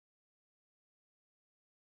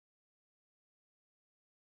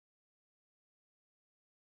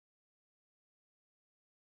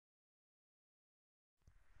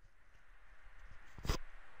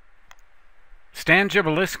Stan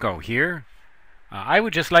Gibilisco here. I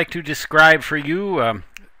would just like to describe for you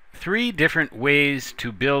 3 different ways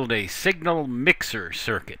to build a signal mixer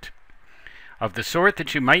circuit of the sort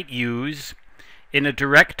that you might use in a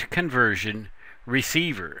direct conversion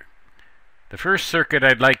receiver. The first circuit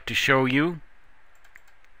I'd like to show you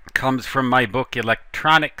comes from my book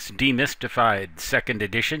Electronics Demystified, 2nd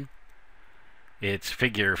edition. It's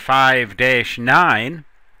figure 5-9.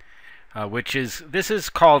 This is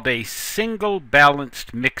called a single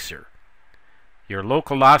balanced mixer. Your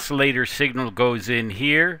local oscillator signal goes in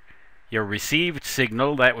here. Your received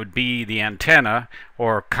signal, that would be the antenna,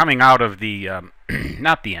 or coming out of the,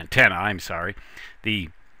 not the antenna, I'm sorry, the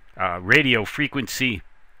radio frequency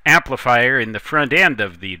amplifier in the front end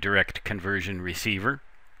of the direct conversion receiver.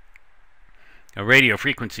 A radio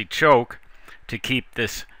frequency choke to keep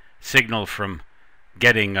this signal from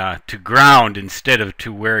getting to ground instead of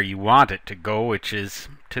to where you want it to go, which is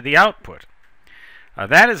to the output.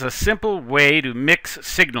 That is a simple way to mix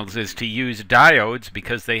signals, is to use diodes,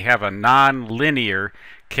 because they have a non-linear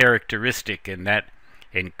characteristic, and that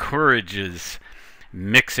encourages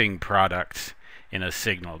mixing products in a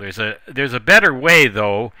signal. There's a better way,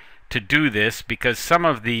 though, to do this, because some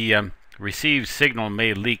of the received signal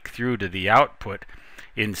may leak through to the output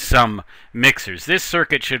in some mixers. This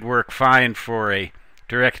circuit should work fine for a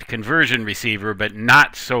direct conversion receiver, but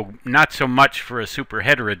not so much for a super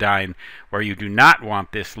heterodyne, where you do not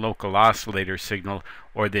want this local oscillator signal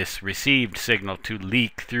or this received signal to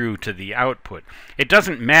leak through to the output. It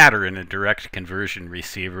doesn't matter in a direct conversion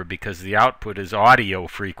receiver, because the output is audio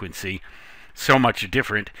frequency, so much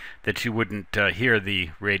different that you wouldn't hear the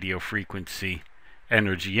radio frequency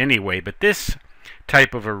energy anyway. But this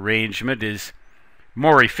type of arrangement is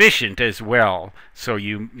more efficient as well, so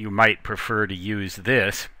you might prefer to use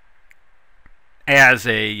this as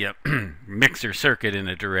a mixer circuit in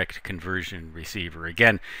a direct conversion receiver.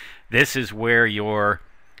 Again, this is where your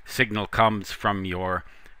signal comes from your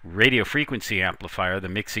radio frequency amplifier. The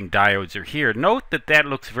mixing diodes are here. Note that that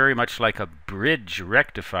looks very much like a bridge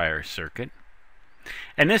rectifier circuit,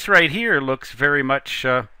 and this right here looks very much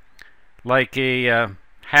like a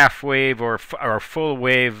half wave or full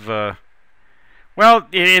wave. Well,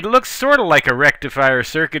 it looks sort of like a rectifier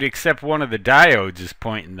circuit, except one of the diodes is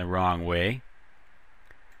pointing the wrong way.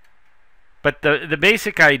 But the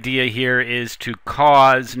basic idea here is to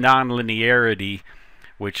cause nonlinearity,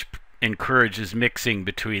 which encourages mixing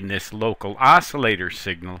between this local oscillator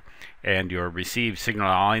signal and your received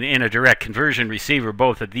signal. In a direct conversion receiver,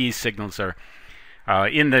 both of these signals are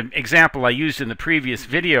in the example I used in the previous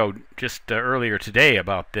video just earlier today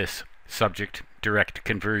about this subject, direct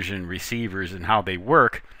conversion receivers and how they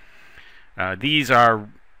work. These were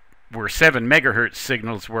 7 megahertz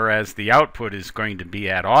signals, whereas the output is going to be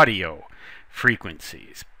at audio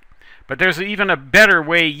frequencies. But there's even a better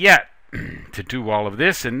way yet to do all of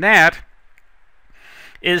this, and that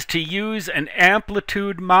is to use an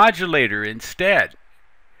amplitude modulator instead.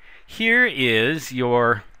 Here is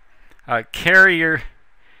your carrier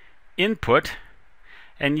input,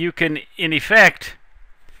 and you can, in effect,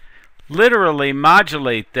 literally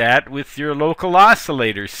modulate that with your local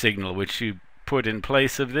oscillator signal, which you put in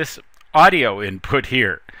place of this audio input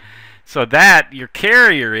here. So that your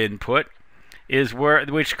carrier input is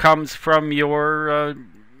which comes from your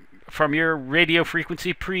radio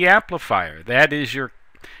frequency preamplifier. That is your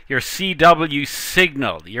CW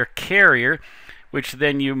signal, your carrier, which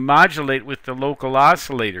then you modulate with the local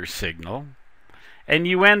oscillator signal, and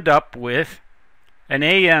you end up with an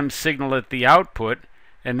AM signal at the output.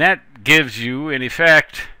 And that gives you, in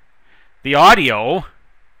effect, the audio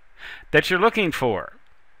that you're looking for.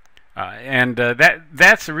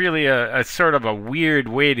 That's really a sort of a weird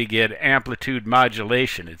way to get amplitude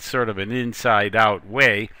modulation. It's sort of an inside-out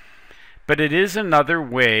way. But it is another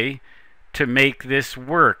way to make this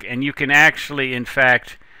work. And you can actually, in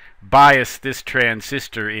fact, bias this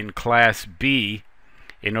transistor in class B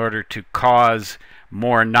in order to cause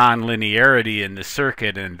more nonlinearity in the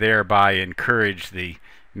circuit and thereby encourage the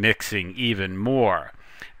mixing even more.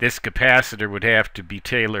 This capacitor would have to be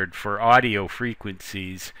tailored for audio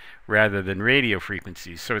frequencies rather than radio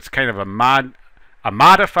frequencies. So it's kind of a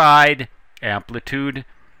modified amplitude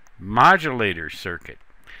modulator circuit.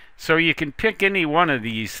 So you can pick any one of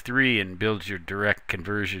these 3 and build your direct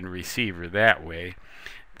conversion receiver that way.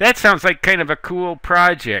 That sounds like kind of a cool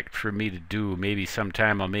project for me to do. Maybe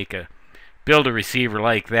sometime I'll build a receiver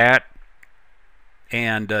like that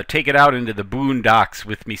and take it out into the boondocks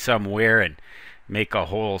with me somewhere and make a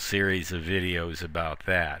whole series of videos about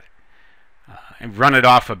that. And run it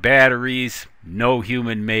off of batteries, no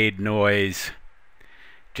human-made noise,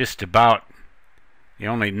 just about The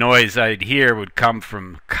only noise I'd hear would come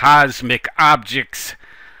from cosmic objects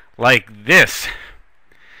like this.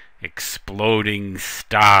 Exploding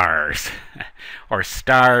stars. Or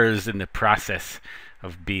stars in the process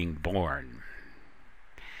of being born.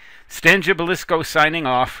 Stan Gibilisco signing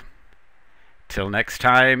off. Till next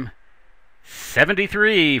time,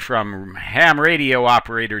 73 from ham radio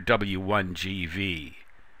operator W1GV.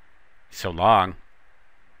 So long.